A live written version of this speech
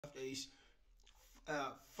is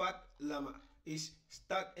Fat Llama. Is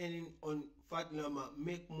start earning on Fat Llama.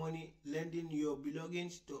 Make money lending your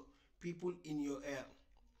belongings to people in your area.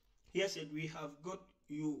 Here said, we have got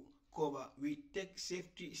you covered. We take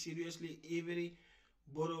safety seriously. Every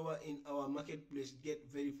borrower in our marketplace get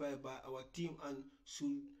verified by our team, and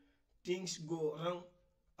should things go wrong,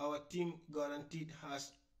 our team guaranteed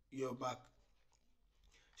has your back.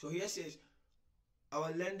 So here says,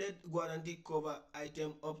 our lended guarantee cover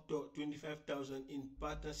item up to 25,000 in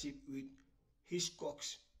partnership with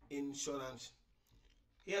Hiscox Insurance.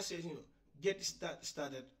 Here says, get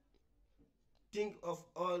started. Think of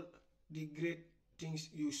all the great things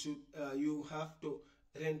you have to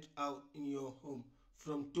rent out in your home,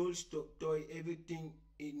 from tools to toy, everything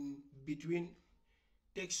in between.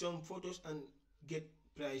 Take some photos and get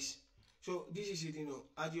price. So this is it.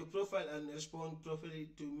 Add your profile and respond properly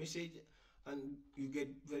to message, and you get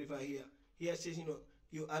verified here. Here it says,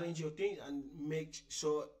 you arrange your things and make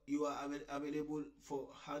sure you are available for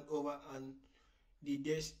handover and the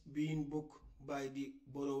days being booked by the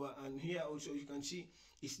borrower. And here also you can see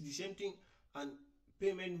it's the same thing, and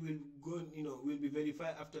payment will go, will be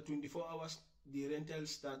verified after 24 hours. The rental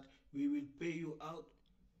start, we will pay you out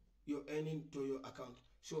your earning to your account.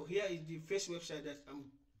 So here is the first website that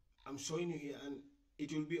I'm showing you here, and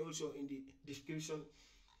it will be also in the description.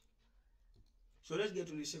 So let's get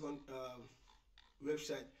to the second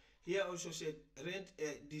website. Here also said, rent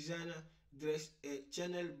a designer dress, a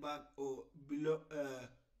Chanel bag, or below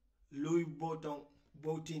Louis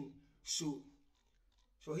Vuitton shoe.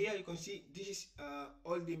 So here you can see this is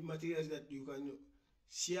all the materials that you can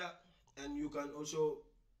share, and you can also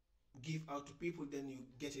give out to people, then you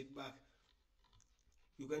get it back.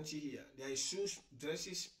 You can see here there is shoes,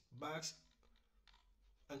 dresses, bags,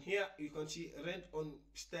 and here you can see rent on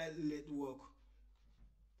style-led work.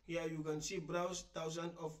 Here you can see browse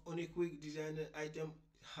thousands of unique designer item,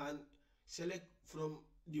 hand select from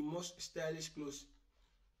the most stylish clothes.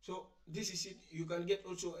 So this is it. You can get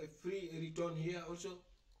also a free return here also.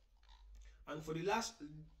 And for the last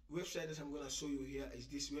website that I'm going to show you here is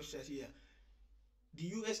this website here. The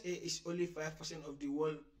USA is only 5% of the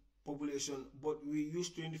world population, but we use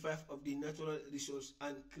 25% of the natural resource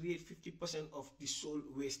and create 50% of the soil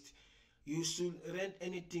waste. You should rent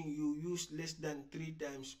anything you use less than 3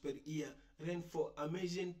 times per year. Rent for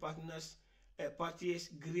amazing partners, parties,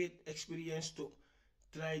 great experience to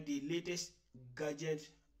try the latest gadget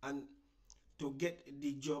and to get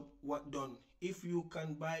the job done. If you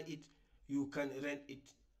can buy it, you can rent it,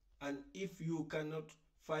 and if you cannot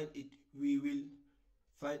find it, we will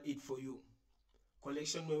find it for you.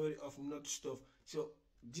 Collection memory of not stuff. So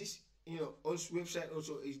this also website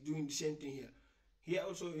also is doing the same thing here. Here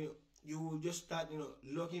also you will just start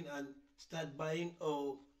logging and start buying,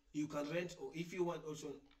 or you can rent, or if you want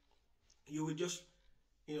also you will just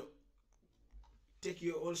take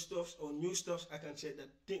your old stuffs or new stuffs. I can say that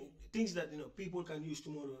things that people can use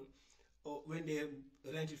tomorrow, or when they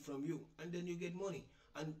rent it from you, and then you get money.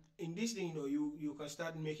 And in this thing you can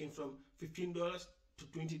start making from $15 to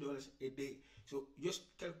 $20 a day. So just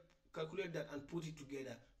calculate that and put it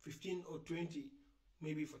together, 15 or 20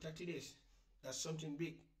 maybe for 30 days. That's something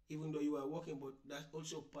big, even though you are working, but that's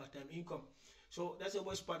also part-time income. So that's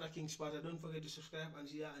about Sparta King Sparta. Don't forget to subscribe and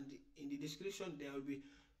share, and in the description there will be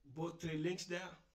both 3 links there.